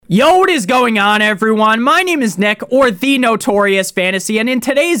Yo, what is going on, everyone? My name is Nick, or The Notorious Fantasy, and in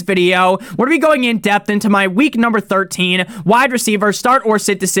today's video, we're going to be going in depth into my week number 13 wide receiver start or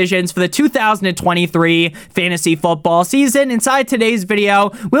sit decisions for the 2023 fantasy football season. Inside today's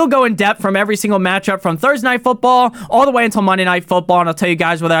video, we'll go in depth from every single matchup from Thursday Night Football all the way until Monday Night Football, and I'll tell you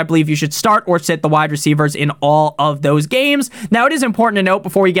guys whether I believe you should start or sit the wide receivers in all of those games. Now, it is important to note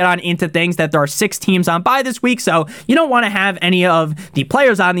before we get on into things that there are 6 teams on bye this week, so you don't want to have any of the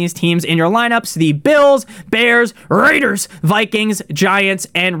players on these teams in your lineups. The Bills, Bears, Raiders, Vikings, Giants,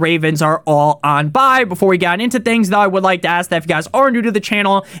 and Ravens are all on bye. Before we get into things, though, I would like to ask that if you guys are new to the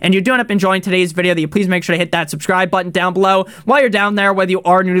channel and you do end up enjoying today's video, that you please make sure to hit that subscribe button down below. While you're down there, whether you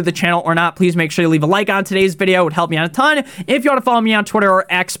are new to the channel or not, please make sure you leave a like on today's video. It would help me out a ton. If you want to follow me on Twitter or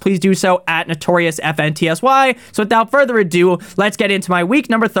X, please do so at NotoriousFNTSY. So without further ado, let's get into my week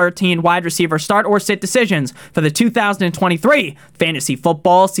number 13 wide receiver start or sit decisions for the 2023 fantasy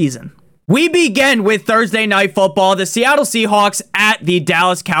football season. We begin with Thursday Night Football, the Seattle Seahawks at the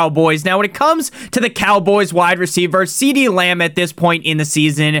Dallas Cowboys. Now, when it comes to the Cowboys wide receiver, CeeDee Lamb at this point in the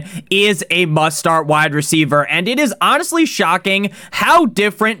season is a must-start wide receiver, and it is honestly shocking how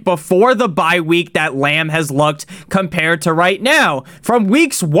different before the bye week that Lamb has looked compared to right now. From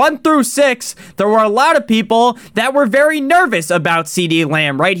weeks 1 through 6, there were a lot of people that were very nervous about CeeDee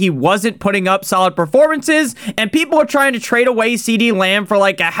Lamb, right? He wasn't putting up solid performances, and people were trying to trade away CeeDee Lamb for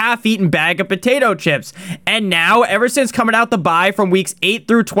like a half-eaten bag of potato chips. And now, ever since coming out the bye from weeks 8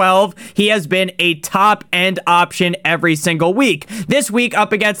 through 12, he has been a top end option every single week. This week,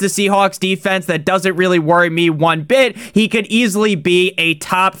 up against the Seahawks defense that doesn't really worry me one bit, he could easily be a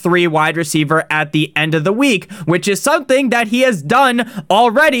top 3 wide receiver at the end of the week, which is something that he has done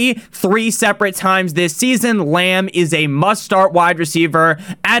already 3 separate times this season. Lamb is a must-start wide receiver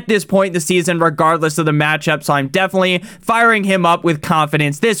at this point in the season, regardless of the matchup, so I'm definitely firing him up with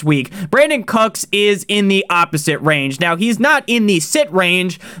confidence this week. Brandon Cooks is in the opposite range. Now, he's not in the sit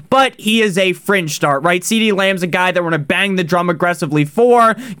range, but he is a fringe start, right? CeeDee Lamb's a guy that we're going to bang the drum aggressively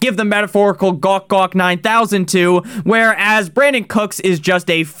for, give the metaphorical gawk gawk 9,000 to, whereas Brandon Cooks is just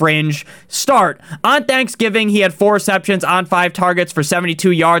a fringe start. On Thanksgiving, he had 4 receptions on 5 targets for 72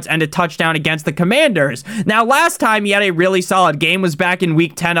 yards and a touchdown against the Commanders. Now, last time he had a really solid game was back in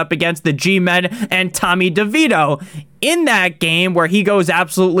week 10 up against the G-Men and Tommy DeVito. In that game where he goes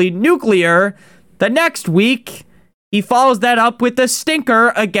absolutely nuclear, the next week, he follows that up with a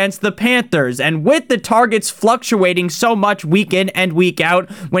stinker against the Panthers. And with the targets fluctuating so much week in and week out,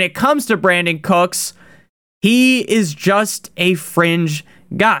 when it comes to Brandon Cooks, he is just a fringe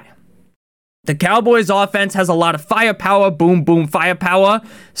guy. The Cowboys offense has a lot of firepower, boom, boom, firepower.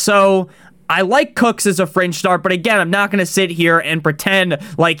 So I like Cooks as a fringe start, but again, I'm not going to sit here and pretend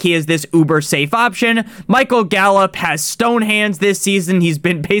like he is this uber safe option. Michael Gallup has stone hands this season. He's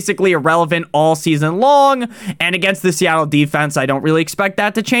been basically irrelevant all season long, and against the Seattle defense, I don't really expect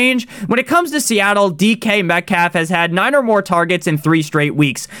that to change. When it comes to Seattle, DK Metcalf has had 9 or more targets in 3 straight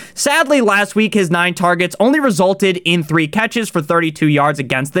weeks. Sadly, last week, his 9 targets only resulted in 3 catches for 32 yards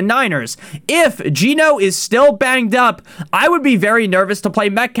against the Niners. If Geno is still banged up, I would be very nervous to play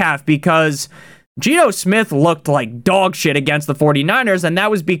Metcalf because Geno Smith looked like dog shit against the 49ers, and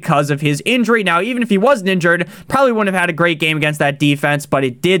that was because of his injury. Now, even if he wasn't injured, probably wouldn't have had a great game against that defense, but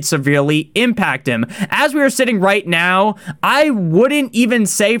it did severely impact him. As we are sitting right now, I wouldn't even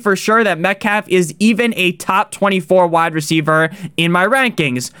say for sure that Metcalf is even a top 24 wide receiver in my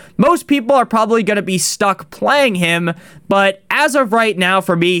rankings. Most people are probably going to be stuck playing him, but as of right now,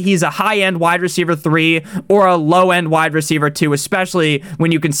 for me, he's a high-end wide receiver 3 or a low-end wide receiver 2, especially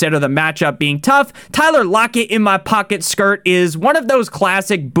when you consider the matchup being tough. Tyler Lockett in my pocket skirt is one of those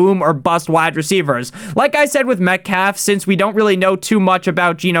classic boom or bust wide receivers. Like I said with Metcalf, since we don't really know too much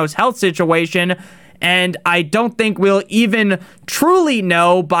about Geno's health situation, and I don't think we'll even truly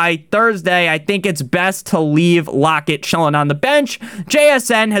know by Thursday, I think it's best to leave Lockett chilling on the bench.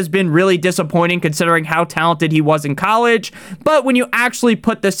 JSN has been really disappointing considering how talented he was in college, but when you actually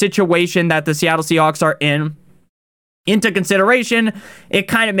put the situation that the Seattle Seahawks are in into consideration, it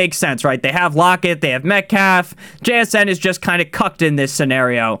kind of makes sense, right? They have Lockett, they have Metcalf. JSN is just kind of cucked in this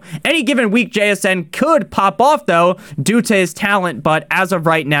scenario. Any given week, JSN could pop off, though, due to his talent, but as of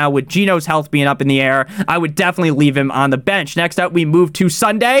right now, with Geno's health being up in the air, I would definitely leave him on the bench. Next up, we move to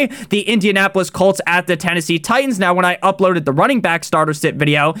Sunday, the Indianapolis Colts at the Tennessee Titans. Now, when I uploaded the running back starter sit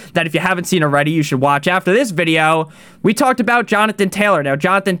video, that if you haven't seen already, you should watch after this video, we talked about Jonathan Taylor. Now,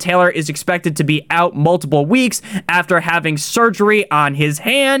 Jonathan Taylor is expected to be out multiple weeks after having surgery on his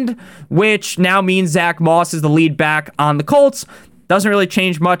hand, which now means Zach Moss is the lead back on the Colts. Doesn't really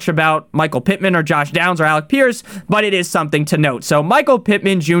change much about Michael Pittman or Josh Downs or Alec Pierce, but it is something to note. So Michael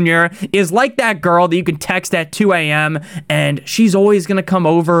Pittman Jr. is like that girl that you can text at 2 a.m. and she's always going to come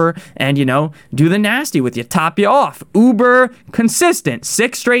over and, do the nasty with you, top you off. Uber consistent,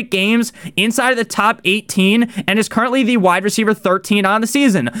 6 straight games inside of the top 18 and is currently the wide receiver 13 on the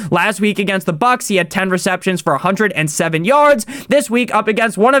season. Last week against the Bucs, he had 10 receptions for 107 yards. This week up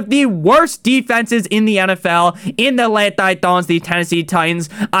against one of the worst defenses in the NFL, in the Atlanta Titans, the Tennessee Titans.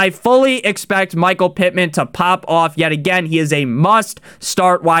 I fully expect Michael Pittman to pop off yet again. He is a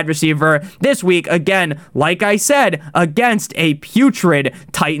must-start wide receiver this week. Again, like I said, against a putrid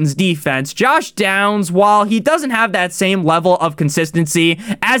Titans defense. Josh Downs, while he doesn't have that same level of consistency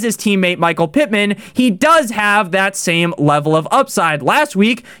as his teammate Michael Pittman, he does have that same level of upside. Last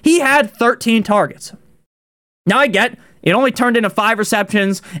week, he had 13 targets. Now I get it only turned into 5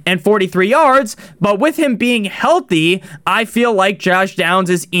 receptions and 43 yards, but with him being healthy, I feel like Josh Downs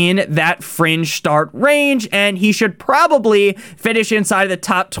is in that fringe start range, and he should probably finish inside of the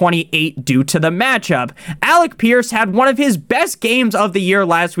top 28 due to the matchup. Alec Pierce had one of his best games of the year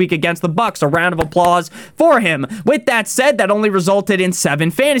last week against the Bucs. A round of applause for him. With that said, that only resulted in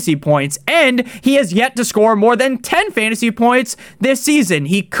 7 fantasy points, and he has yet to score more than 10 fantasy points this season.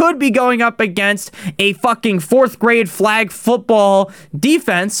 He could be going up against a fucking 4th grade flag football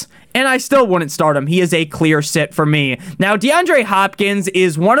defense, and I still wouldn't start him. He is a clear sit for me. Now, DeAndre Hopkins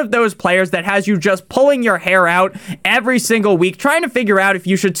is one of those players that has you just pulling your hair out every single week, trying to figure out if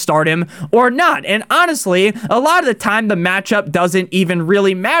you should start him or not. And honestly, a lot of the time, the matchup doesn't even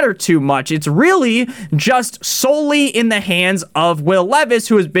really matter too much. It's really just solely in the hands of Will Levis,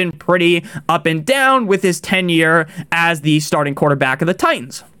 who has been pretty up and down with his tenure as the starting quarterback of the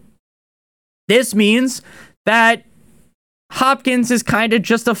Titans. This means that Hopkins is kind of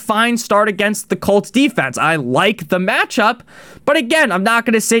just a fine start against the Colts defense. I like the matchup, but again, I'm not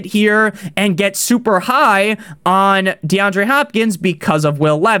going to sit here and get super high on DeAndre Hopkins because of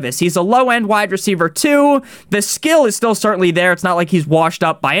Will Levis. He's a low-end wide receiver too. The skill is still certainly there. It's not like he's washed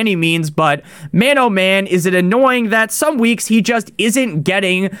up by any means, but man, oh man, is it annoying that some weeks he just isn't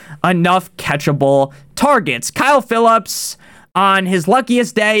getting enough catchable targets. Kyle Phillips, on his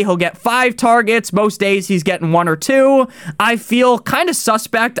luckiest day, he'll get 5 targets. Most days, he's getting 1 or 2. I feel kind of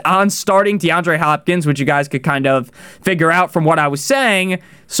suspect on starting DeAndre Hopkins, which you guys could kind of figure out from what I was saying.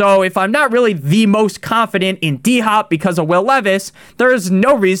 So if I'm not really the most confident in D-Hop because of Will Levis, there is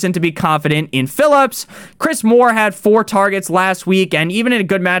no reason to be confident in Phillips. Chris Moore had 4 targets last week, and even in a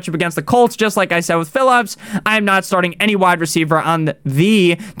good matchup against the Colts, just like I said with Phillips, I am not starting any wide receiver on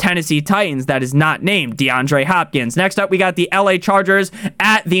the Tennessee Titans that is not named DeAndre Hopkins. Next up, we got the LA Chargers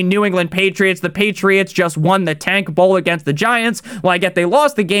at the New England Patriots. The Patriots just won the Tank Bowl against the Giants. Well, I get they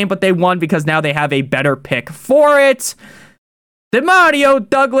lost the game, but they won because now they have a better pick for it. Demario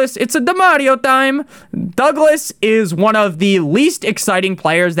Douglas. It's a Demario time. Douglas is one of the least exciting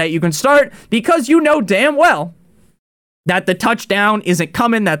players that you can start because you know damn well that the touchdown isn't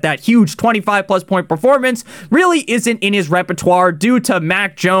coming, that huge 25-plus point performance really isn't in his repertoire due to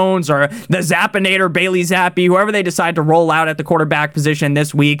Mac Jones or the Zappinator, Bailey Zappi, whoever they decide to roll out at the quarterback position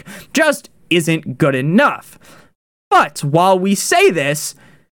this week, just isn't good enough. But while we say this,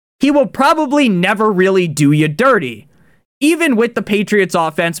 he will probably never really do you dirty. Even with the Patriots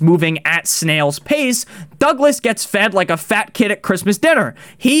offense moving at snail's pace, Douglas gets fed like a fat kid at Christmas dinner.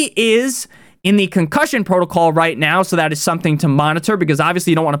 He is in the concussion protocol right now, so that is something to monitor because obviously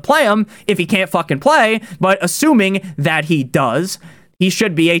you don't want to play him if he can't fucking play, but assuming that he does, he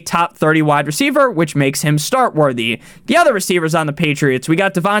should be a top 30 wide receiver, which makes him start worthy. The other receivers on the Patriots, we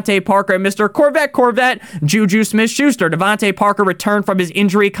got Devontae Parker and Mr. Corvette, Juju Smith-Schuster. Devontae Parker returned from his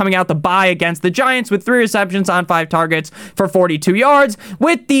injury coming out the bye against the Giants with 3 receptions on 5 targets for 42 yards.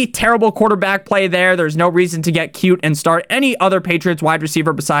 With the terrible quarterback play there's no reason to get cute and start any other Patriots wide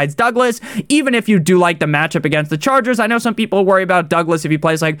receiver besides Douglas, even if you do like the matchup against the Chargers. I know some people worry about Douglas if he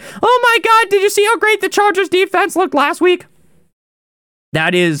plays like, oh my God, did you see how great the Chargers defense looked last week?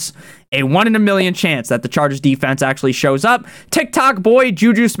 That is a 1 in a million chance that the Chargers defense actually shows up. TikTok boy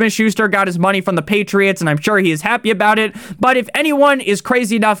Juju Smith-Schuster got his money from the Patriots, and I'm sure he is happy about it. But if anyone is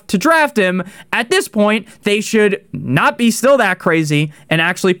crazy enough to draft him, at this point, they should not be still that crazy and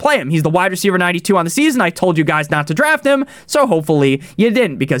actually play him. He's the wide receiver 92 on the season. I told you guys not to draft him, so hopefully you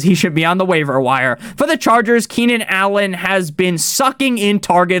didn't because he should be on the waiver wire. For the Chargers, Keenan Allen has been sucking in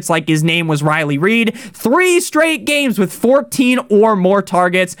targets like his name was Riley Reid. 3 straight games with 14 or more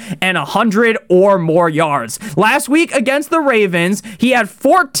targets and 100 or more yards. Last week against the Ravens, he had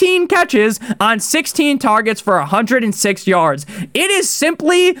 14 catches on 16 targets for 106 yards. It is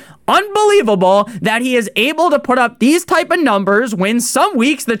simply unbelievable that he is able to put up these type of numbers when some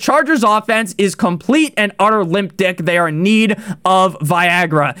weeks the Chargers offense is complete and utter limp dick. They are in need of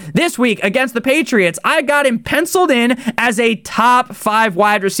Viagra. This week against the Patriots, I got him penciled in as a top 5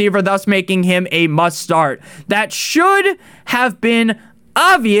 wide receiver, thus making him a must start. That should have been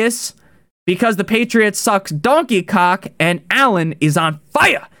obvious because the Patriots sucks donkey cock and Allen is on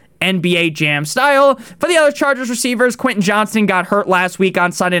fire, NBA Jam style. For the other Chargers receivers, Quentin Johnston got hurt last week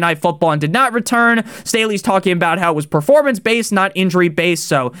on Sunday Night Football and did not return. Staley's talking about how it was performance-based, not injury-based,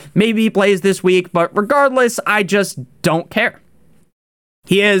 so maybe he plays this week, but regardless, I just don't care.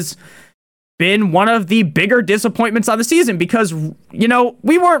 He has been one of the bigger disappointments of the season because,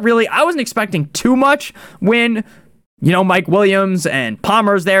 I wasn't expecting too much when, Mike Williams and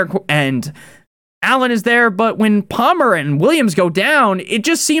Palmer's there and Allen is there, but when Palmer and Williams go down, it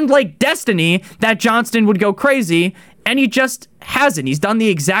just seemed like destiny that Johnston would go crazy, and he just hasn't. He's done the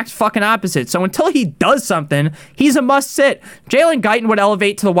exact fucking opposite. So until he does something, he's a must sit. Jalen Guyton would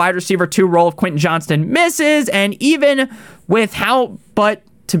elevate to the wide receiver 2 role if Quentin Johnston misses, and even with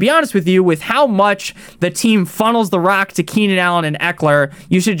to be honest with you, with how much the team funnels the rock to Keenan Allen and Eckler,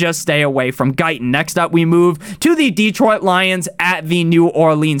 you should just stay away from Guyton. Next up, we move to the Detroit Lions at the New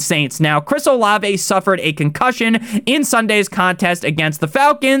Orleans Saints. Now, Chris Olave suffered a concussion in Sunday's contest against the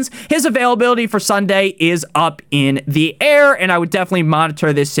Falcons. His availability for Sunday is up in the air, and I would definitely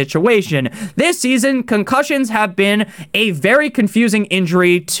monitor this situation. This season, concussions have been a very confusing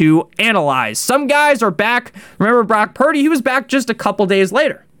injury to analyze. Some guys are back. Remember Brock Purdy? He was back just a couple days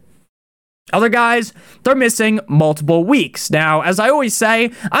later. Other guys, they're missing multiple weeks. Now, as I always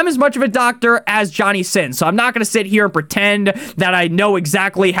say, I'm as much of a doctor as Johnny Sins, so I'm not going to sit here and pretend that I know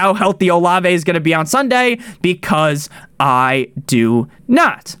exactly how healthy Olave is going to be on Sunday, because I do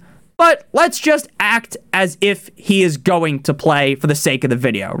not. But let's just act as if he is going to play for the sake of the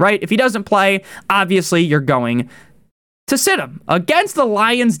video, right? If he doesn't play, obviously you're going to sit him. Against the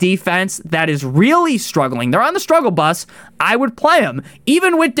Lions defense that is really struggling, they're on the struggle bus, I would play him.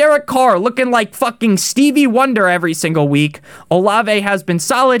 Even with Derek Carr looking like fucking Stevie Wonder every single week, Olave has been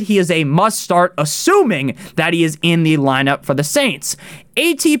solid. He is a must start, assuming that he is in the lineup for the Saints.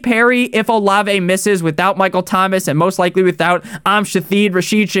 A.T. Perry, if Olave misses without Michael Thomas and most likely without Rashid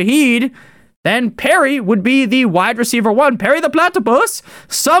Shaheed, then Perry would be the wide receiver 1. Perry the Platypus.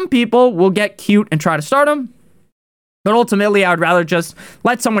 Some people will get cute and try to start him, but ultimately, I would rather just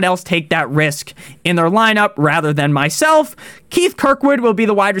let someone else take that risk in their lineup rather than myself. Keith Kirkwood will be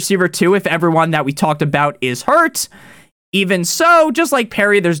the wide receiver 2 if everyone that we talked about is hurt. Even so, just like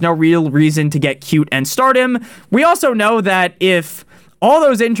Perry, there's no real reason to get cute and start him. We also know that if all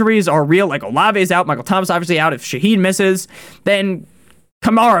those injuries are real, like Olave's out, Michael Thomas obviously out, if Shaheed misses, then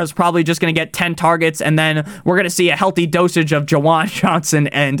Kamara's probably just going to get 10 targets, and then we're going to see a healthy dosage of Jawan Johnson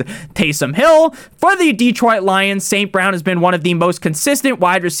and Taysom Hill. For the Detroit Lions, St. Brown has been one of the most consistent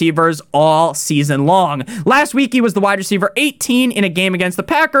wide receivers all season long. Last week, he was the wide receiver 18 in a game against the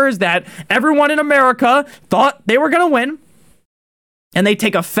Packers that everyone in America thought they were going to win, and they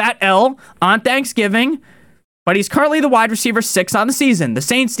take a fat L on Thanksgiving. But he's currently the wide receiver 6 on the season. The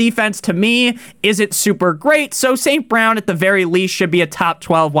Saints defense, to me, isn't super great, so St. Brown, at the very least, should be a top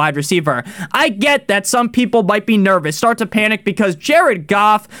 12 wide receiver. I get that some people might be nervous, start to panic, because Jared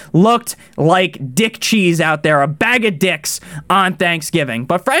Goff looked like dick cheese out there, a bag of dicks on Thanksgiving.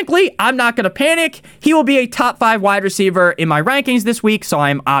 But frankly, I'm not going to panic. He will be a top 5 wide receiver in my rankings this week, so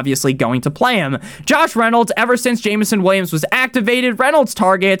I'm obviously going to play him. Josh Reynolds, ever since Jameson Williams was activated, Reynolds'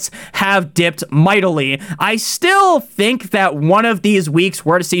 targets have dipped mightily. I still think that one of these weeks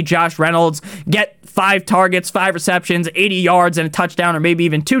we're to see Josh Reynolds get 5 targets, 5 receptions, 80 yards, and a touchdown, or maybe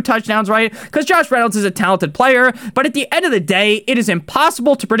even 2 touchdowns, right? Because Josh Reynolds is a talented player, but at the end of the day, it is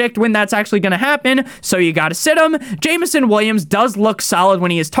impossible to predict when that's actually going to happen, so you got to sit him. Jameson Williams does look solid when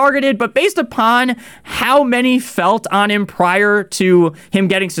he is targeted, but based upon how many felt on him prior to him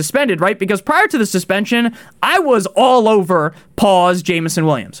getting suspended, right? Because prior to the suspension, I was all over pause Jameson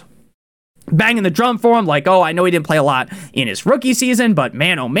Williams, banging the drum for him, like, oh, I know he didn't play a lot in his rookie season, but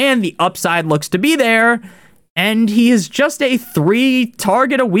man, oh man, the upside looks to be there. And he is just a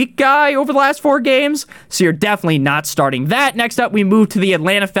 3-target-a-week guy over the last 4 games, so you're definitely not starting that. Next up, we move to the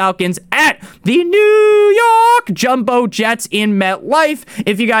Atlanta Falcons at the New York Jumbo Jets in MetLife.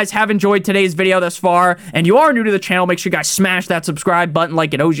 If you guys have enjoyed today's video thus far, and you are new to the channel, make sure you guys smash that subscribe button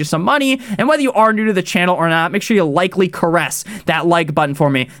like it owes you some money. And whether you are new to the channel or not, make sure you lightly caress that like button for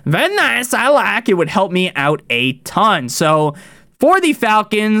me. Very nice, I like. It would help me out a ton. So For the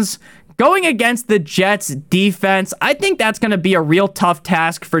Falcons, going against the Jets defense, I think that's going to be a real tough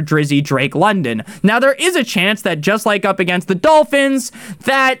task for Drizzy Drake London. Now, there is a chance that just like up against the Dolphins,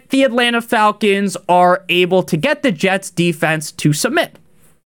 that the Atlanta Falcons are able to get the Jets defense to submit,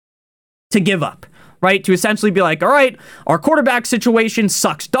 to give up, right? To essentially be like, all right, our quarterback situation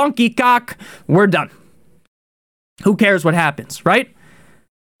sucks donkey cock. We're done. Who cares what happens, right?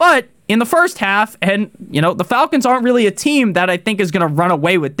 But in the first half, and, the Falcons aren't really a team that I think is going to run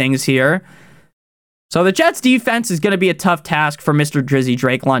away with things here. So the Jets defense is going to be a tough task for Mr. Drizzy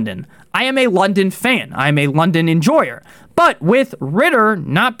Drake London. I am a London fan. I'm a London enjoyer. But with Ridder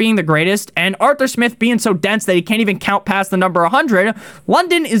not being the greatest and Arthur Smith being so dense that he can't even count past the number 100,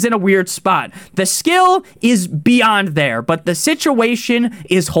 London is in a weird spot. The skill is beyond there, but the situation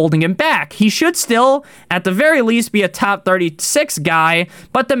is holding him back. He should still, at the very least, be a top 36 guy,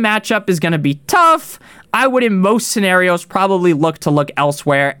 but the matchup is going to be tough. I would, in most scenarios, probably look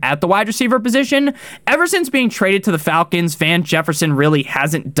elsewhere at the wide receiver position. Ever since being traded to the Falcons, Van Jefferson really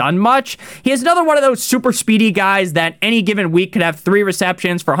hasn't done much. He is another one of those super speedy guys that any given week could have 3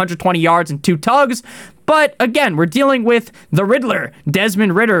 receptions for 120 yards and 2 tugs. But again, we're dealing with the Riddler,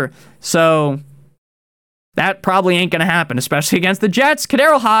 Desmond Ridder. So that probably ain't going to happen, especially against the Jets.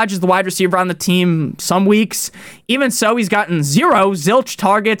 Kadero Hodge is the wide receiver on the team some weeks. Even so, he's gotten 0 zilch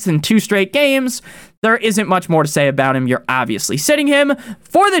targets in 2 straight games. There isn't much more to say about him. You're obviously sitting him.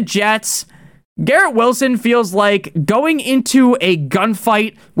 For the Jets, Garrett Wilson feels like going into a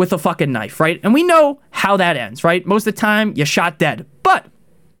gunfight with a fucking knife, right? And we know how that ends, right? Most of the time, you're shot dead. But,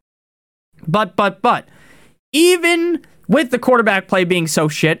 even with the quarterback play being so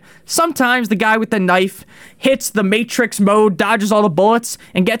shit, sometimes the guy with the knife hits the Matrix mode, dodges all the bullets,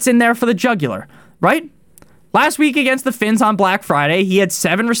 and gets in there for the jugular, right? Last week against the Finns on Black Friday, he had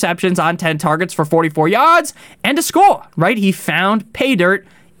 7 receptions on 10 targets for 44 yards and a score, right? He found pay dirt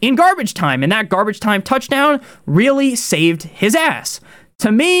in garbage time, and that garbage time touchdown really saved his ass.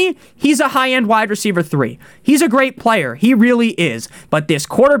 To me, he's a high-end wide receiver 3. He's a great player. He really is. But this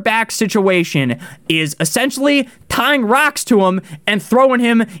quarterback situation is essentially tying rocks to him and throwing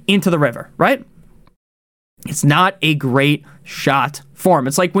him into the river, right? It's not a great shot for him.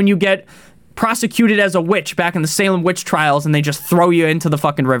 It's like when you get prosecuted as a witch back in the Salem witch trials and they just throw you into the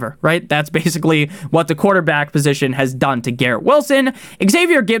fucking river, right? That's basically what the quarterback position has done to Garrett Wilson.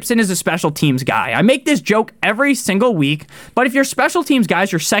 Xavier Gipson is a special teams guy. I make this joke every single week, but if your special teams guy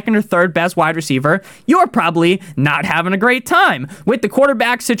is your second or third best wide receiver, you're probably not having a great time. With the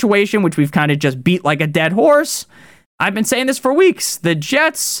quarterback situation, which we've kind of just beat like a dead horse, I've been saying this for weeks. The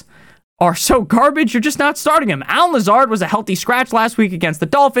Jets are so garbage, you're just not starting him. Allen Lazard was a healthy scratch last week against the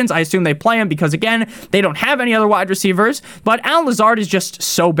Dolphins. I assume they play him because, again, they don't have any other wide receivers. But Allen Lazard is just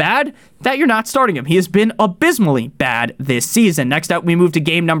so bad that you're not starting him. He has been abysmally bad this season. Next up, we move to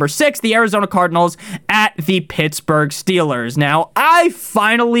game number 6, the Arizona Cardinals at the Pittsburgh Steelers. Now, I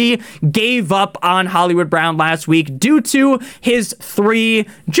finally gave up on Hollywood Brown last week due to his 3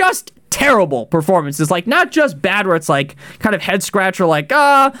 just terrible performances. Like, not just bad where it's like kind of head scratcher, like,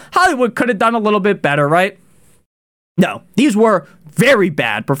 Hollywood could have done a little bit better, right? No, these were very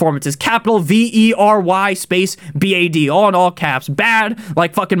bad performances. Capital VERY space BAD, all in all caps. Bad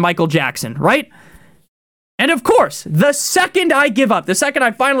like fucking Michael Jackson, right? And of course, the second I give up, the second I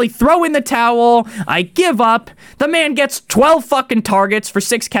finally throw in the towel, I give up, the man gets 12 fucking targets for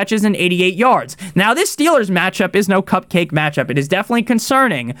 6 catches and 88 yards. Now, this Steelers matchup is no cupcake matchup. It is definitely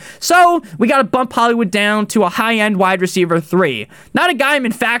concerning. So, we got to bump Hollywood down to a high-end wide receiver 3. Not a guy I'm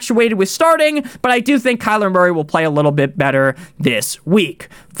infatuated with starting, but I do think Kyler Murray will play a little bit better this week.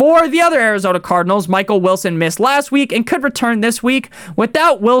 For the other Arizona Cardinals, Michael Wilson missed last week and could return this week.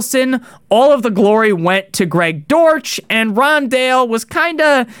 Without Wilson, all of the glory went to Greg Dortch, and Rondale was kind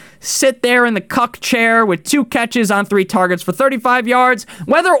of sit there in the cuck chair with 2 catches on 3 targets for 35 yards.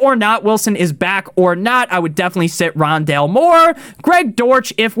 Whether or not Wilson is back or not, I would definitely sit Rondale more. Greg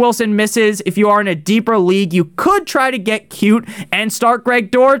Dortch, if Wilson misses, if you are in a deeper league, you could try to get cute and start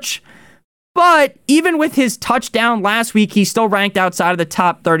Greg Dortch. But even with his touchdown last week, he still ranked outside of the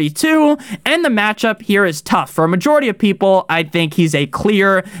top 32, and the matchup here is tough. For a majority of people, I think he's a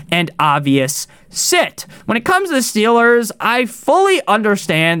clear and obvious sit. When it comes to the Steelers, I fully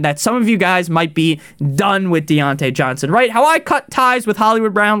understand that some of you guys might be done with Diontae Johnson, right? How I cut ties with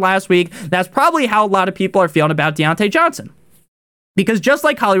Hollywood Brown last week, that's probably how a lot of people are feeling about Diontae Johnson. Because just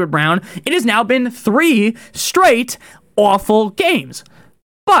like Hollywood Brown, it has now been 3 straight awful games.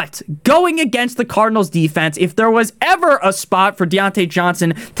 But going against the Cardinals defense, if there was ever a spot for Diontae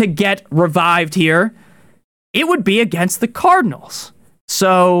Johnson to get revived here, it would be against the Cardinals.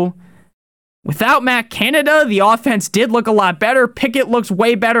 So Without Matt Canada, the offense did look a lot better. Pickett looks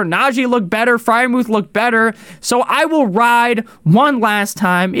way better. Najee looked better. Freiermuth looked better. So I will ride one last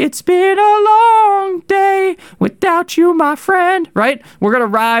time. It's been a long day without you, my friend. Right? We're going to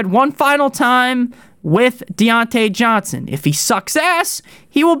ride one final time with Deontay Johnson. If he sucks ass,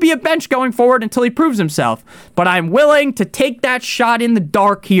 he will be a bench going forward until he proves himself. But I'm willing to take that shot in the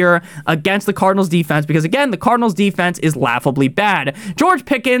dark here against the Cardinals defense because, again, the Cardinals defense is laughably bad. George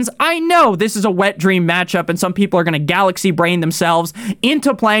Pickens, I know this is a wet dream matchup and some people are going to galaxy brain themselves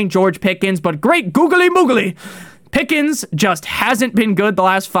into playing George Pickens, but great googly moogly. Pickens just hasn't been good the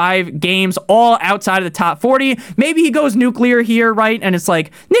last 5 games, all outside of the top 40. Maybe he goes nuclear here, right? And it's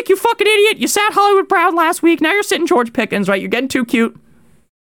like, Nick, you fucking idiot. You sat Hollywood Brown last week. Now you're sitting George Pickens, right? You're getting too cute.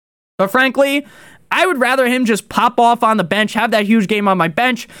 But frankly, I would rather him just pop off on the bench, have that huge game on my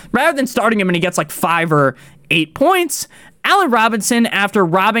bench, rather than starting him and he gets like 5 or 8 points. Allen Robinson, after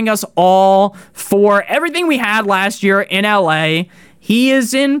robbing us all for everything we had last year in LA, he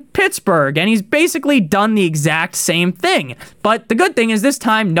is in Pittsburgh, and he's basically done the exact same thing. But the good thing is this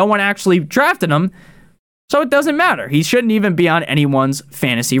time, no one actually drafted him, so it doesn't matter. He shouldn't even be on anyone's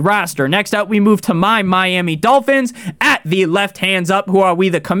fantasy roster. Next up, we move to my Miami Dolphins at the left hands up. Who are we?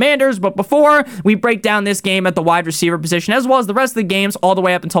 The Commanders. But before we break down this game at the wide receiver position, as well as the rest of the games all the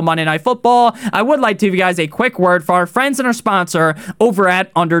way up until Monday Night Football, I would like to give you guys a quick word for our friends and our sponsor over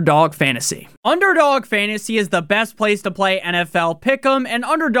at Underdog Fantasy. Underdog Fantasy is the best place to play NFL Pick'em, and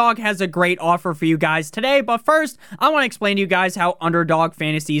Underdog has a great offer for you guys today. But first, I want to explain to you guys how Underdog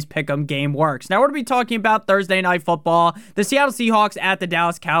Fantasy's Pick'em game works. Now, we're going to be talking about Thursday Night Football, the Seattle Seahawks at the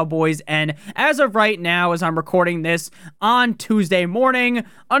Dallas Cowboys, and as of right now, as I'm recording this on Tuesday morning,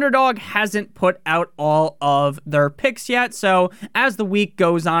 Underdog hasn't put out all of their picks yet. So as the week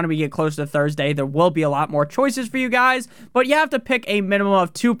goes on and we get closer to Thursday, there will be a lot more choices for you guys, but you have to pick a minimum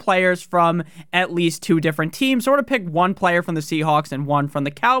of 2 players from at least 2 different teams. So we're going to pick 1 player from the Seahawks and 1 from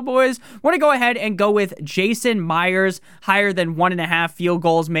the Cowboys. We're going to go ahead and go with Jason Myers, higher than 1.5 field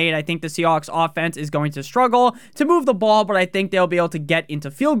goals made. I think the Seahawks offense is going to struggle to move the ball, but I think they'll be able to get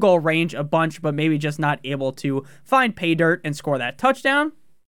into field goal range a bunch, but maybe just not able to find pay dirt and score that touchdown.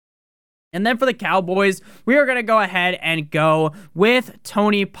 And then for the Cowboys, we are going to go ahead and go with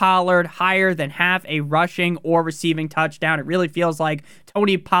Tony Pollard, higher than half a rushing or receiving touchdown. It really feels like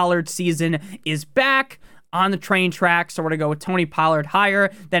Tony Pollard's season is back on the train track, so we're going to go with Tony Pollard higher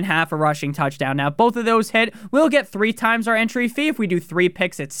than half a rushing touchdown. Now, both of those hit. We'll get 3 times our entry fee. If we do 3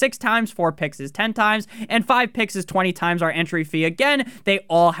 picks, it's 6 times, 4 picks is 10 times, and 5 picks is 20 times our entry fee. Again, they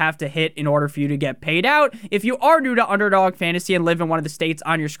all have to hit in order for you to get paid out. If you are new to Underdog Fantasy and live in one of the states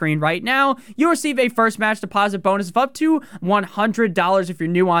on your screen right now, you'll receive a first match deposit bonus of up to $100 if you're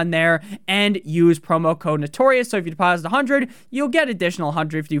new on there, and use promo code Notorious. So if you deposit $100, you'll get additional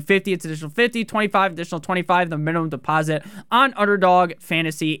 $100. If you do $50, it's additional $50, $25, additional $25. The minimum deposit on Underdog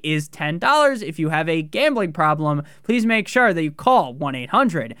Fantasy is $10. If you have a gambling problem, please make sure that you call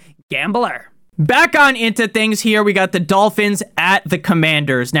 1-800-GAMBLER. Back on into things here, we got the Dolphins at the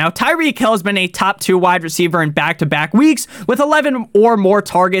Commanders. Now, Tyreek Hill has been a top 2 wide receiver in back-to-back weeks with 11 or more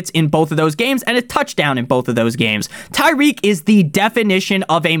targets in both of those games and a touchdown in both of those games. Tyreek is the definition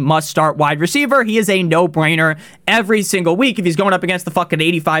of a must-start wide receiver. He is a no-brainer every single week. If he's going up against the fucking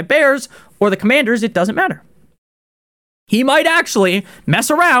 85 Bears or the Commanders, it doesn't matter. He might actually mess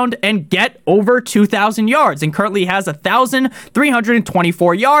around and get over 2,000 yards, and currently has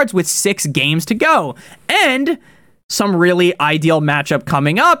 1,324 yards with 6 games to go. And some really ideal matchups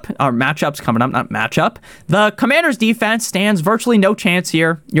coming up. The Commanders defense stands virtually no chance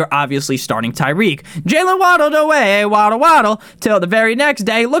here. You're obviously starting Tyreek. Jalen waddled away, waddle, till the very next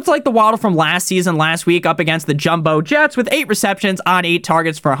day. Looked like the Waddle from last week up against the Jumbo Jets with 8 receptions on 8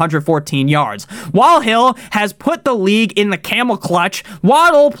 targets for 114 yards. While Hill has put the league in the camel clutch,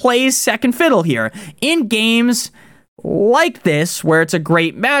 Waddle plays second fiddle here. In games like this, where it's a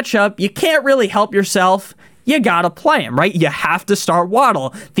great matchup, you can't really help yourself. You gotta play him, right? You have to start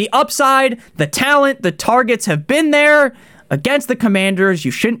Waddle. The upside, the talent, the targets have been there. Against the Commanders,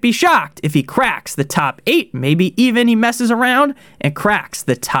 you shouldn't be shocked if he cracks the top 8. Maybe even he messes around and cracks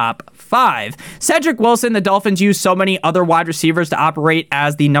the top 5. Cedric Wilson, the Dolphins use so many other wide receivers to operate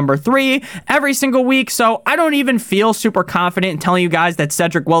as the number 3 every single week, so I don't even feel super confident in telling you guys that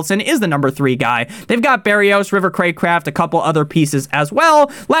Cedric Wilson is the number 3 guy. They've got Berrios, River Craycraft, a couple other pieces as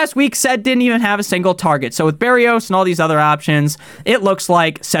well. Last week, Ced didn't even have a single target, so with Berrios and all these other options, it looks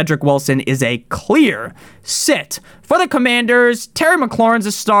like Cedric Wilson is a clear sit. For the Commanders, Terry McLaurin's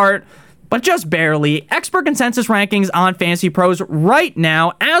a start, but just barely. Expert consensus rankings on Fantasy Pros right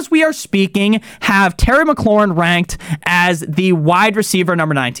now, as we are speaking, have Terry McLaurin ranked as the wide receiver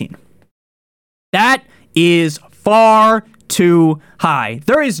number 19. That is far too high.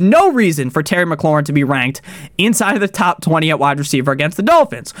 There is no reason for Terry McLaurin to be ranked inside of the top 20 at wide receiver against the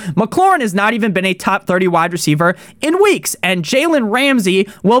Dolphins. McLaurin has not even been a top 30 wide receiver in weeks, and Jalen Ramsey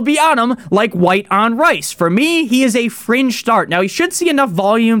will be on him like white on rice. For me, he is a fringe start. Now, he should see enough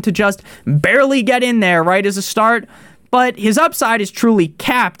volume to just barely get in there, right, as a start, but his upside is truly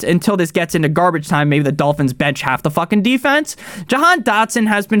capped until this gets into garbage time. Maybe the Dolphins bench half the fucking defense. Jahan Dotson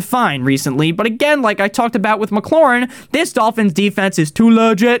has been fine recently, but again, like I talked about with McLaurin, this Dolphins defense is too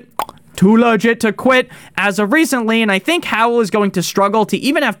legit to quit as of recently, and I think Howell is going to struggle to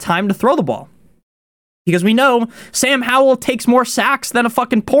even have time to throw the ball. Because we know Sam Howell takes more sacks than a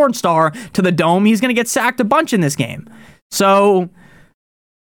fucking porn star to the dome. He's going to get sacked a bunch in this game. So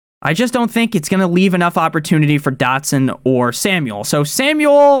I just don't think it's going to leave enough opportunity for Dotson or Samuel. So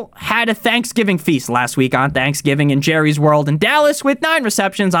Samuel had a Thanksgiving feast last week on Thanksgiving in Jerry's World in Dallas with 9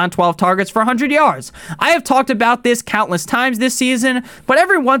 receptions on 12 targets for 100 yards. I have talked about this countless times this season, but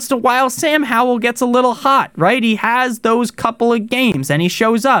every once in a while, Sam Howell gets a little hot, right? He has those couple of games and he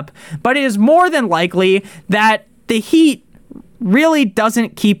shows up. But it is more than likely that the Heat really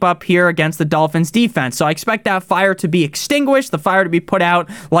doesn't keep up here against the Dolphins defense. So I expect that fire to be extinguished, the fire to be put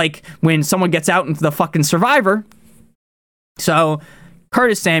out like when someone gets out into the fucking Survivor. So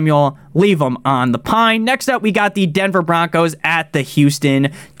Curtis Samuel, leave him on the pine. Next up, we got the Denver Broncos at the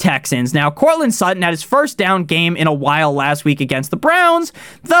Houston Texans. Now, Courtland Sutton had his first down game in a while last week against the Browns,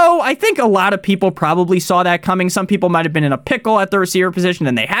 though I think a lot of people probably saw that coming. Some people might have been in a pickle at the receiver position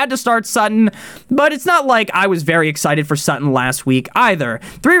and they had to start Sutton, but it's not like I was very excited for Sutton last week either.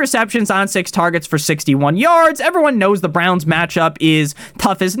 3 receptions on 6 targets for 61 yards. Everyone knows the Browns matchup is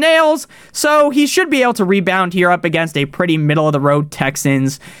tough as nails, so he should be able to rebound here up against a pretty middle-of-the-road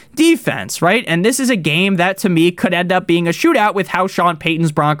Texans defense, right? And this is a game that, to me, could end up being a shootout with how Sean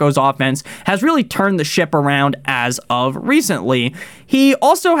Payton's Broncos offense has really turned the ship around as of recently. He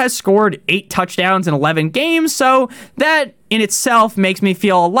also has scored 8 touchdowns in 11 games, so that in itself makes me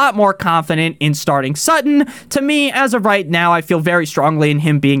feel a lot more confident in starting Sutton. To me, as of right now, I feel very strongly in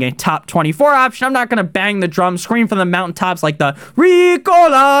him being a top 24 option. I'm not going to bang the drum, scream from the mountaintops like the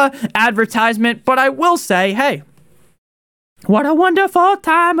Ricola advertisement, but I will say, hey, what a wonderful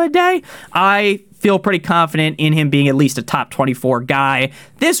time of day. I feel pretty confident in him being at least a top 24 guy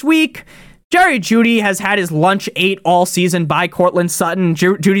this week. Jerry Jeudy has had his lunch ate all season by Courtland Sutton.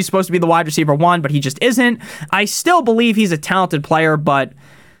 Judy's supposed to be the wide receiver 1, but he just isn't. I still believe he's a talented player, but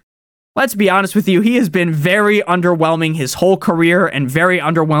let's be honest with you, he has been very underwhelming his whole career and very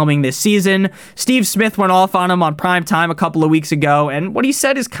underwhelming this season. Steve Smith went off on him on primetime a couple of weeks ago, and what he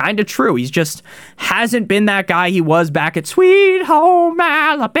said is kind of true. He's just hasn't been that guy he was back at Sweet Home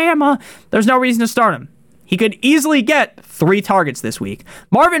Alabama. There's no reason to start him. He could easily get 3 targets this week.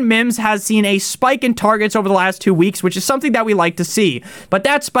 Marvin Mims has seen a spike in targets over the last 2 weeks, which is something that we like to see. But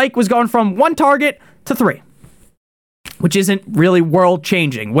that spike was going from 1 target to 3. Which isn't really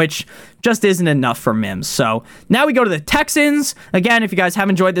world-changing, which just isn't enough for Mims. So now we go to the Texans. Again, if you guys have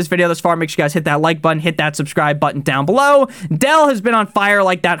enjoyed this video thus far, make sure you guys hit that like button, hit that subscribe button down below. Dell has been on fire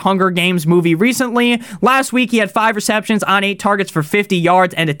like that Hunger Games movie recently. Last week, he had 5 receptions on 8 targets for 50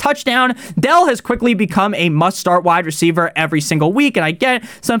 yards and a touchdown. Dell has quickly become a must-start wide receiver every single week, and I get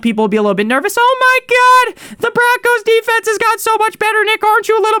some people will be a little bit nervous. Oh my God, the Broncos defense has got so much better, Nick. Aren't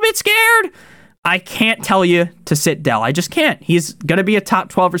you a little bit scared? I can't tell you to sit Dell. I just can't. He's going to be a top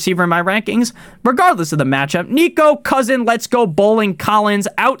 12 receiver in my rankings, regardless of the matchup. Nico Cousin, let's go bowling Collins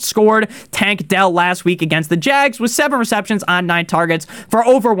outscored Tank Dell last week against the Jags with 7 receptions on 9 targets for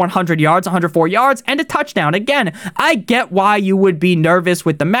over 100 yards, 104 yards, and a touchdown. Again, I get why you would be nervous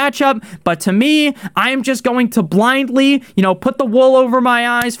with the matchup, but to me, I am just going to blindly, put the wool over my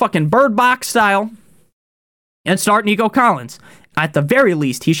eyes, fucking Bird Box style, and start Nico Collins. At the very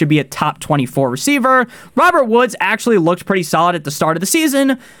least, he should be a top 24 receiver. Robert Woods actually looked pretty solid at the start of the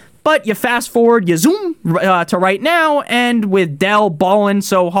season, but you fast forward, you zoom to right now, and with Dell balling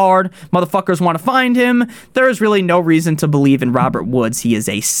so hard, motherfuckers want to find him. There is really no reason to believe in Robert Woods. He is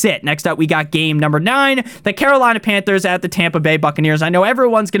a sit. Next up, we got game number 9, the Carolina Panthers at the Tampa Bay Buccaneers. I know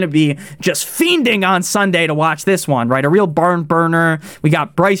everyone's going to be just fiending on Sunday to watch this one, right? A real barn burner. We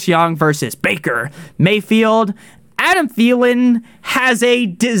got Bryce Young versus Baker Mayfield. Adam Thielen has a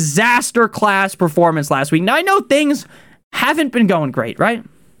disaster class performance last week. Now, I know things haven't been going great, right?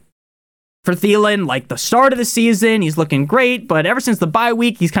 For Thielen, like the start of the season, he's looking great, but ever since the bye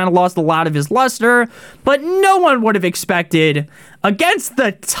week, he's kind of lost a lot of his luster. But no one would have expected, against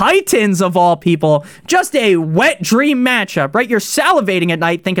the Titans of all people, just a wet dream matchup, right? You're salivating at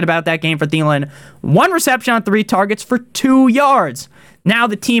night thinking about that game for Thielen. 1 reception on 3 targets for 2 yards. Now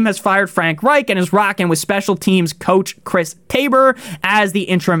the team has fired Frank Reich and is rocking with special teams coach Chris Tabor as the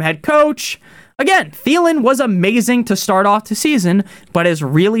interim head coach. Again, Thielen was amazing to start off the season, but has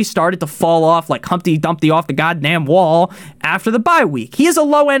really started to fall off like Humpty Dumpty off the goddamn wall after the bye week. He is a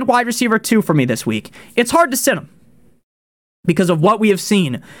low-end wide receiver 2 for me this week. It's hard to sit him because of what we have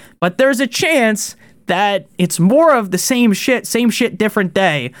seen, but there's a chance that it's more of the same shit, different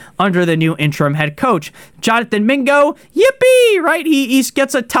day under the new interim head coach. Jonathan Mingo, yippee, right? He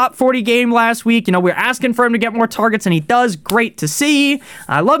gets a top 40 game last week. You know, we're asking for him to get more targets, and he does. Great to see.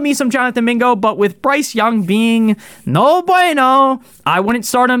 I love me some Jonathan Mingo, but with Bryce Young being no bueno, I wouldn't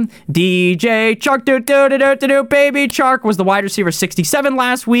start him. DJ Chark, baby Chark was the wide receiver 67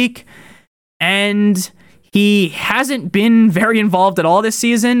 last week, and he hasn't been very involved at all this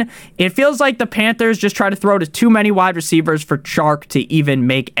season. It feels like the Panthers just try to throw to too many wide receivers for Chark to even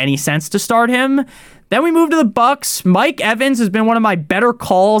make any sense to start him. Then we move to the Bucs. Mike Evans has been one of my better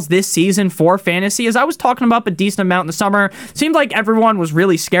calls this season for fantasy. As I was talking about a decent amount in the summer, seemed like everyone was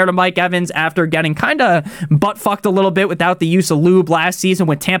really scared of Mike Evans after getting kind of butt-fucked a little bit without the use of lube last season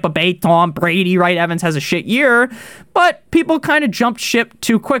with Tampa Bay, Tom Brady, right? Evans has a shit year, but people kind of jumped ship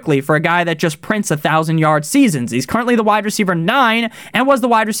too quickly for a guy that just prints 1,000-yard seasons. He's currently the wide receiver 9 and was the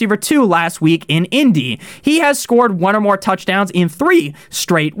wide receiver 2 last week in Indy. He has scored 1 or more touchdowns in 3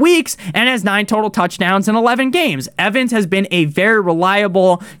 straight weeks and has 9 total touchdowns in 11 games. Evans has been a very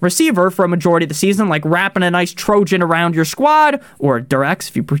reliable receiver for a majority of the season, like wrapping a nice Trojan around your squad, or Durex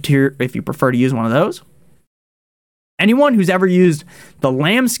if you prefer to use one of those. Anyone who's ever used the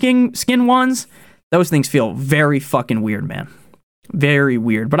lambskin ones, those things feel very fucking weird, man. Very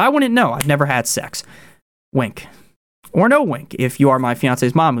weird. But I wouldn't know. I've never had sex. Wink. Or no wink, if you are my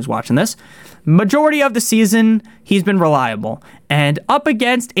fiance's mom who's watching this. Majority of the season, he's been reliable. And up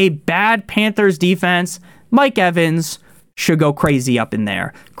against a bad Panthers defense, Mike Evans should go crazy up in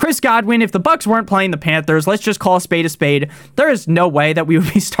there. Chris Godwin, if the Bucs weren't playing the Panthers, let's just call a spade a spade. There is no way that we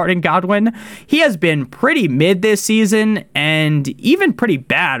would be starting Godwin. He has been pretty mid this season and even pretty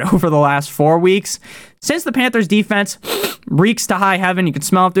bad over the last 4 weeks. Since the Panthers defense reeks to high heaven, you can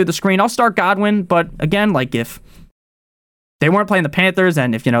smell it through the screen, I'll start Godwin. But again, like if they weren't playing the Panthers,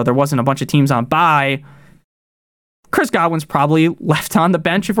 and if, there wasn't a bunch of teams on bye, Chris Godwin's probably left on the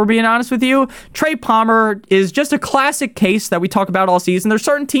bench, if we're being honest with you. Trey Palmer is just a classic case that we talk about all season. There's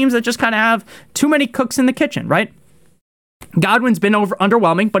certain teams that just kind of have too many cooks in the kitchen, right? Godwin's been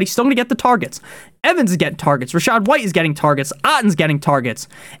underwhelming, but he's still going to get the targets. Evans is getting targets. Rachaad White is getting targets. Otten's getting targets.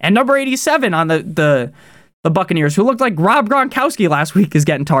 And number 87 on the Buccaneers, who looked like Rob Gronkowski last week, is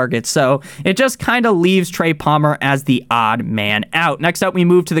getting targets. So it just kind of leaves Trey Palmer as the odd man out. Next up, we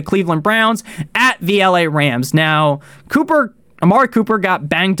move to the Cleveland Browns at the LA Rams. Now, Amari Cooper got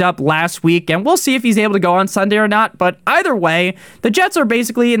banged up last week, and we'll see if he's able to go on Sunday or not. But either way, the Jets are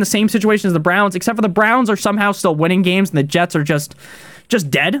basically in the same situation as the Browns, except for the Browns are somehow still winning games, and the Jets are just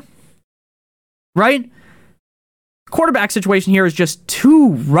dead. Right? Quarterback situation here is just too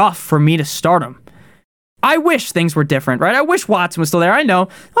rough for me to start him. I wish things were different, right? I wish Watson was still there. I know.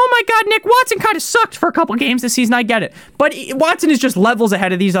 Oh my God, Nick, Watson kind of sucked for a couple games this season. I get it. But Watson is just levels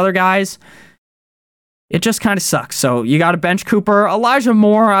ahead of these other guys. It just kind of sucks. So you got to bench Cooper. Elijah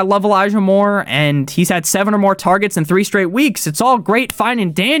Moore, I love Elijah Moore, and he's had 7 or more targets in 3 straight weeks. It's all great, fine,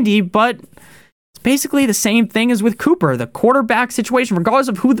 and dandy, but it's basically the same thing as with Cooper. The quarterback situation, regardless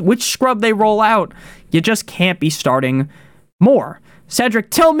of which scrub they roll out, you just can't be starting Moore. Cedric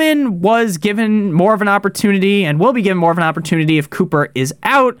Tillman was given more of an opportunity and will be given more of an opportunity if Cooper is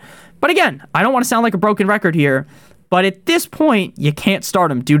out. But again, I don't want to sound like a broken record here, but at this point, you can't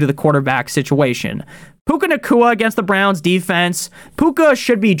start him due to the quarterback situation. Puka Nacua against the Browns defense. Puka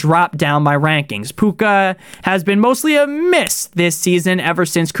should be dropped down my rankings. Puka has been mostly a miss this season ever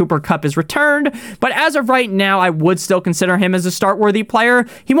since Cooper Kupp has returned, but as of right now, I would still consider him as a start-worthy player.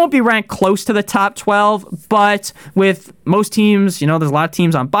 He won't be ranked close to the top 12, but with most teams, there's a lot of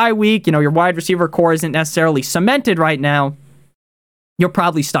teams on bye week, your wide receiver core isn't necessarily cemented right now. You're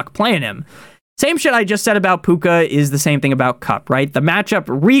probably stuck playing him. Same shit I just said about Puka is the same thing about Kupp, right? The matchup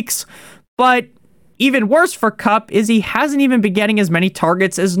reeks, but even worse for Kupp is he hasn't even been getting as many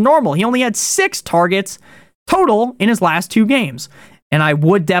targets as normal. He only had 6 targets total in his last 2 games. And I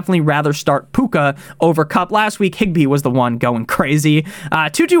would definitely rather start Puka over Kupp. Last week, Higbee was the one going crazy.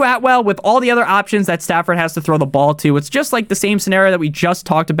 Tutu Atwell, with all the other options that Stafford has to throw the ball to, it's just like the same scenario that we just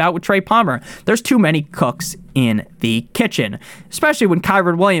talked about with Trey Palmer. There's too many cooks in the kitchen, especially when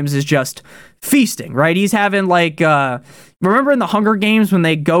Kyren Williams is just feasting, right? He's having remember in the Hunger Games when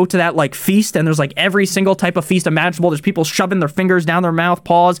they go to that feast and there's every single type of feast imaginable? There's people shoving their fingers down their mouth,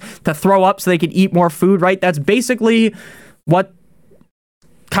 paws to throw up so they can eat more food, right? That's basically what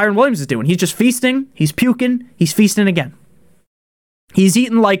Kyren Williams is doing. He's just feasting. He's puking. He's feasting again. He's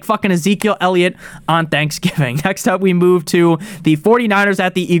eating like fucking Ezekiel Elliott on Thanksgiving. Next up, we move to the 49ers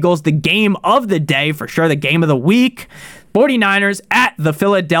at the Eagles, the game of the day, for sure, the game of the week. 49ers at the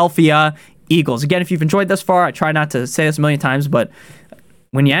Philadelphia Eagles. Again, if you've enjoyed this far, I try not to say this a million times, but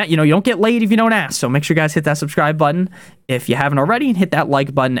when you don't get laid if you don't ask. So make sure you guys hit that subscribe button if you haven't already, and hit that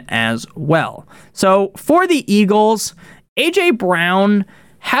like button as well. So for the Eagles, A.J. Brown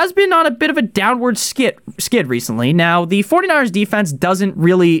has been on a bit of a downward skid recently. Now, the 49ers defense doesn't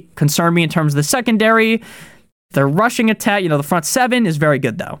really concern me in terms of the secondary. The rushing attack, the front seven is very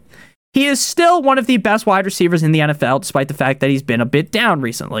good, though. He is still one of the best wide receivers in the NFL, despite the fact that he's been a bit down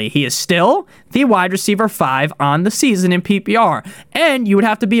recently. He is still the wide receiver 5 on the season in PPR. And you would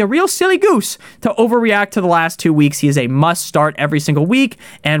have to be a real silly goose to overreact to the last 2 weeks. He is a must start every single week.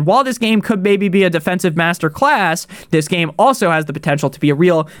 And while this game could maybe be a defensive masterclass, this game also has the potential to be a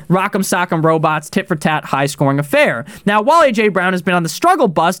real rock'em sock'em robots, tit-for-tat, high-scoring affair. Now, while A.J. Brown has been on the struggle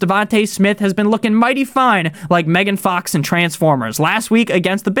bus, Devontae Smith has been looking mighty fine like Megan Fox and Transformers. Last week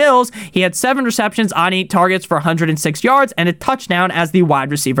against the Bills, he had 7 receptions on 8 targets for 106 yards and a touchdown as the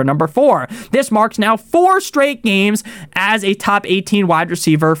wide receiver number 4. This marks now 4 straight games as a top 18 wide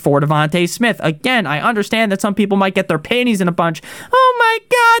receiver for Devontae Smith. Again, I understand that some people might get their panties in a bunch. Oh my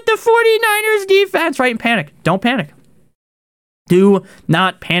God, the 49ers defense, right? And panic. Don't panic. Do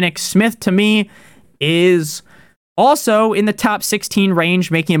not panic. Smith, to me, is also in the top 16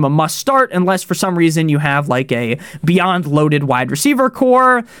 range, making him a must start unless for some reason you have like a beyond loaded wide receiver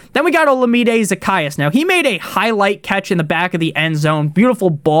core. Then we got Olamide Zaccheaus. Now, he made a highlight catch in the back of the end zone. Beautiful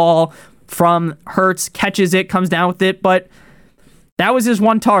ball from Hurts, catches it, comes down with it, but that was his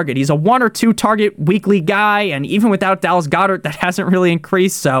one target. He's a 1 or 2 target weekly guy, and even without Dallas Goedert, that hasn't really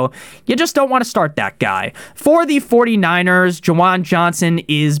increased, so you just don't want to start that guy. For the 49ers, Juwan Johnson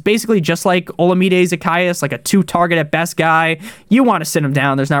is basically just like Olamide Zaccheaus, like a 2 target at best guy. You want to sit him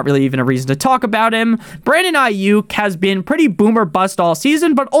down. There's not really even a reason to talk about him. Brandon Aiyuk has been pretty boom or bust all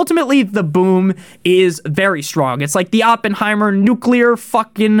season, but ultimately the boom is very strong. It's like the Oppenheimer nuclear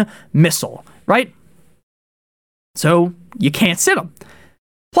fucking missile, right? So you can't sit him.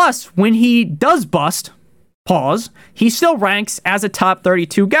 Plus, when he does bust, he still ranks as a top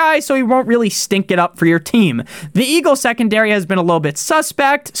 32 guy, so he won't really stink it up for your team. The Eagles secondary has been a little bit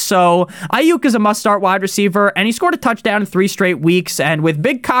suspect, so Aiyuk is a must-start wide receiver, and he scored a touchdown in 3 straight weeks, and with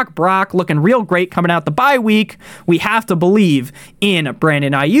Big Cock Brock looking real great coming out the bye week, we have to believe in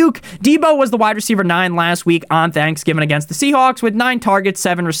Brandon Aiyuk. Debo was the wide receiver 9 last week on Thanksgiving against the Seahawks with 9 targets,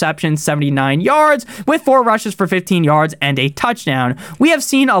 7 receptions, 79 yards, with 4 rushes for 15 yards and a touchdown. We have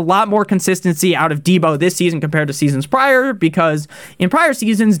seen a lot more consistency out of Debo this season compared to seasons prior, because in prior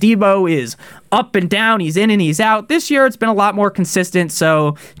seasons, Debo is up and down, he's in and he's out. This year, it's been a lot more consistent,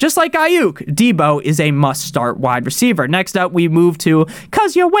 so just like Aiyuk, Debo is a must-start wide receiver. Next up, we move to,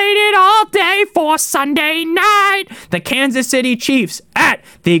 cause you waited all day for Sunday night, the Kansas City Chiefs at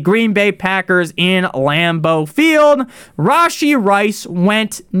the Green Bay Packers in Lambeau Field. Rashee Rice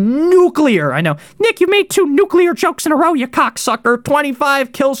went nuclear. I know, Nick, you made 2 nuclear jokes in a row, you cocksucker.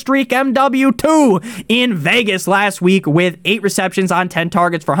 25 kill streak MW2 in Vegas last week with 8 receptions on 10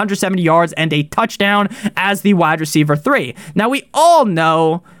 targets for 170 yards and a touchdown as the wide receiver 3. Now, we all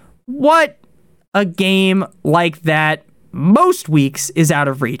know what a game like that most weeks is out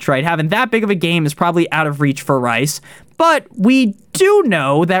of reach, right? Having that big of a game is probably out of reach for Rice. But we do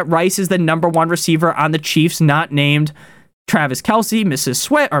know that Rice is the number 1 receiver on the Chiefs, not named Travis Kelce,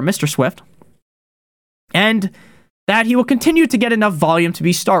 Mr. Swift. And that he will continue to get enough volume to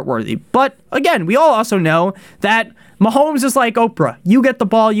be start-worthy. But, again, we all also know that Mahomes is like Oprah. You get the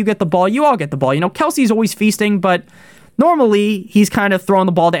ball, you all get the ball. Kelce's always feasting, but normally he's kind of throwing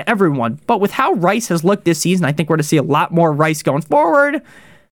the ball to everyone. But with how Rice has looked this season, I think we're going to see a lot more Rice going forward.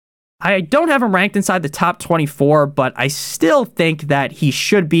 I don't have him ranked inside the top 24, but I still think that he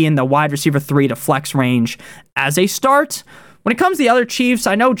should be in the wide receiver 3 to flex range as a start. When it comes to the other Chiefs,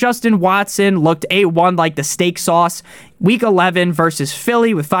 I know Justin Watson looked A1 like the steak sauce. Week 11 versus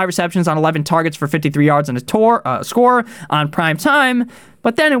Philly with 5 receptions on 11 targets for 53 yards and a score on prime time.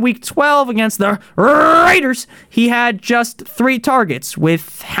 But then in week 12 against the Raiders, he had just 3 targets.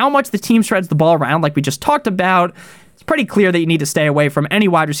 With how much the team spreads the ball around, like we just talked about, it's pretty clear that you need to stay away from any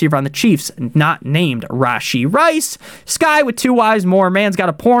wide receiver on the Chiefs not named Rashee Rice. Sky with 2 eyes more. Man's got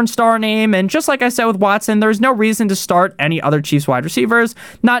a porn star name. And just like I said with Watson, there's no reason to start any other Chiefs wide receivers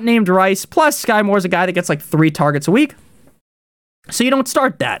not named Rice. Plus, Sky Moore's a guy that gets like 3 targets a week. So you don't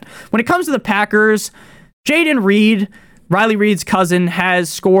start that. When it comes to the Packers, Jaden Reed, Riley Reed's cousin, has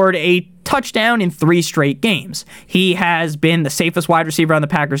scored a touchdown in 3 straight games. He has been the safest wide receiver on the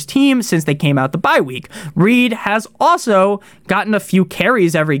Packers team since they came out the bye week. Reed has also gotten a few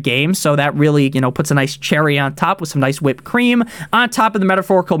carries every game, so that really, puts a nice cherry on top with some nice whipped cream on top of the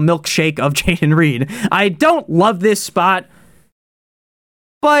metaphorical milkshake of Jayden Reed. I don't love this spot,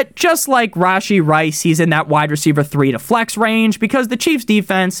 but just like Rashee Rice, he's in that wide receiver 3 to flex range because the Chiefs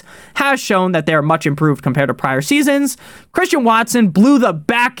defense has shown that they're much improved compared to prior seasons. Christian Watson blew the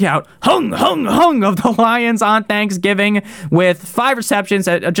back out, hung of the Lions on Thanksgiving with 5 receptions,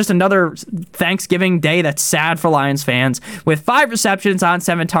 just another Thanksgiving day that's sad for Lions fans, with 5 receptions on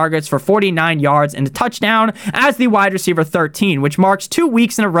 7 targets for 49 yards and a touchdown as the wide receiver 13, which marks 2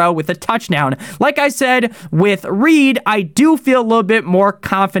 weeks in a row with a touchdown. Like I said, with Reed, I do feel a little bit more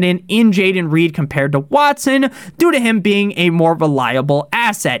confident in Jayden Reed compared to Watson due to him being a more reliable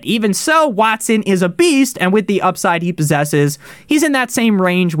asset. Even so, Watson is a beast, and with the upside he possesses, he's in that same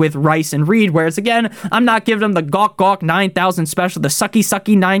range with Rice and Reed, whereas again, I'm not giving him the gawk 9,000 special, the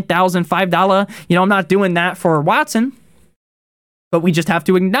sucky 9,000 $5. I'm not doing that for Watson. But we just have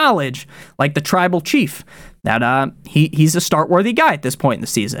to acknowledge, like the tribal chief, that he's a start-worthy guy at this point in the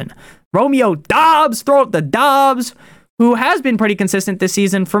season. Romeo Doubs, throw up the Dobbs, who has been pretty consistent this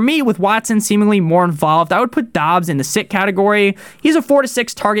season. For me, with Watson seemingly more involved, I would put Dobbs in the sit category. He's a 4 to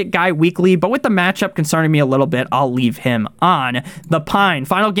 6 target guy weekly, but with the matchup concerning me a little bit, I'll leave him on the pine.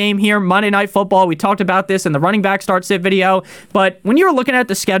 Final game here, Monday Night Football. We talked about this in the running back start sit video, but when you were looking at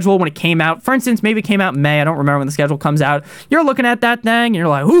the schedule when it came out, for instance, maybe it came out in May, I don't remember when the schedule comes out, you're looking at that thing and you're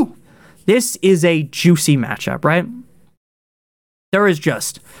like, ooh, this is a juicy matchup, right? There is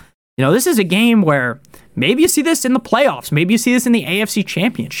just, this is a game where maybe you see this in the playoffs. Maybe you see this in the AFC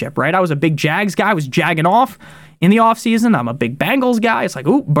Championship, right? I was a big Jags guy. I was jagging off in the offseason. I'm a big Bengals guy. It's like,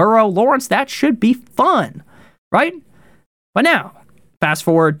 ooh, Burrow, Lawrence, that should be fun, right? But now, fast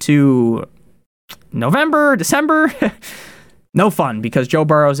forward to November, December, no fun because Joe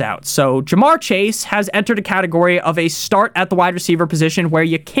Burrow's out. So Ja'Marr Chase has entered a category of a start at the wide receiver position where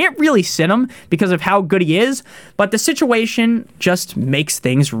you can't really sit him because of how good he is, but the situation just makes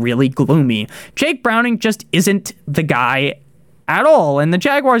things really gloomy. Jake Browning just isn't the guy at all. And the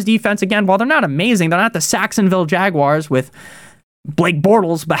Jaguars defense, again, while they're not amazing, they're not the Saxonville Jaguars with Blake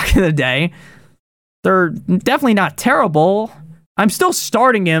Bortles back in the day. They're definitely not terrible. I'm still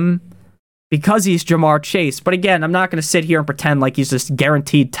starting him because he's Ja'Marr Chase. But again, I'm not going to sit here and pretend like he's just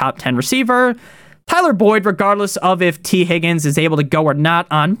guaranteed top 10 receiver. Tyler Boyd, regardless of if T. Higgins is able to go or not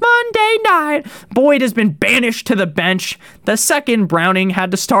on Monday night, Boyd has been banished to the bench the second Browning had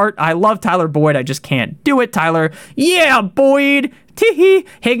to start. I love Tyler Boyd. I just can't do it, Tyler. Yeah, Boyd. Tee-hee.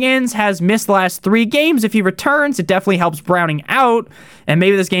 Higgins has missed the last 3 games. If he returns, it definitely helps Browning out. And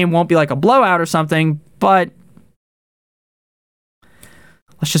maybe this game won't be like a blowout or something, but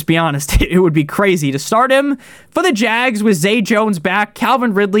let's just be honest, it would be crazy to start him. For the Jags, with Zay Jones back,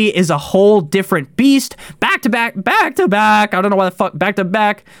 Calvin Ridley is a whole different beast. Back-to-back. I don't know why the fuck,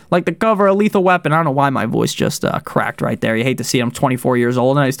 back-to-back, like the cover of Lethal Weapon. I don't know why my voice just cracked right there. You hate to see it. I'm 24 years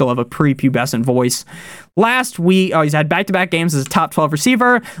old, and I still have a prepubescent voice. Last week, he's had back-to-back games as a top 12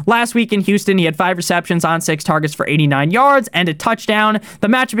 receiver. Last week in Houston, he had 5 receptions on 6 targets for 89 yards and a touchdown. The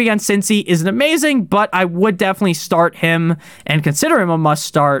matchup against Cincy isn't amazing, but I would definitely start him and consider him a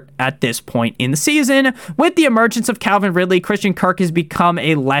must-start at this point in the season. With the emergence of Calvin Ridley, Christian Kirk has become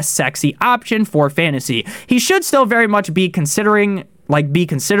a less sexy option for fantasy. He should still very much be considered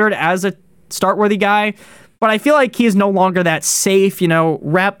as a start-worthy guy, but I feel like he is no longer that safe,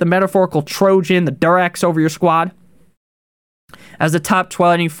 wrap the metaphorical Trojan, the Durex over your squad as the top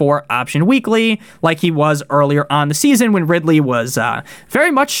 24 option weekly, like he was earlier on the season when Ridley was very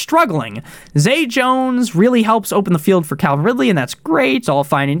much struggling. Zay Jones really helps open the field for Calvin Ridley, and that's great. It's all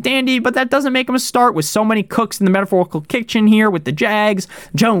fine and dandy, but that doesn't make him a start with so many cooks in the metaphorical kitchen here with the Jags.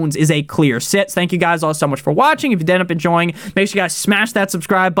 Jones is a clear sit. Thank you guys all so much for watching. If you ended up enjoying, make sure you guys smash that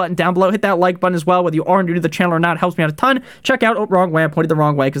subscribe button down below. Hit that like button as well, whether you are new to the channel or not. It helps me out a ton. Check out, wrong way. I pointed the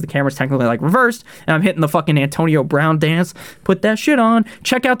wrong way because the camera's technically reversed, and I'm hitting the fucking Antonio Brown dance. Put that shit on.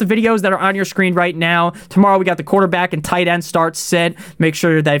 Check out the videos that are on your screen right now. Tomorrow we got the quarterback and tight end start sit. Make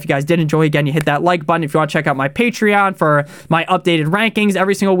sure that if you guys did enjoy, again, you hit that like button. If you want to check out my Patreon for my updated rankings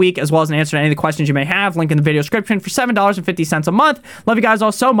every single week, as well as an answer to any of the questions you may have, link in the video description for $7.50 a month. Love you guys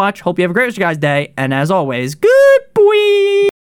all so much. Hope you have a great rest of your guys' day. And as always, good.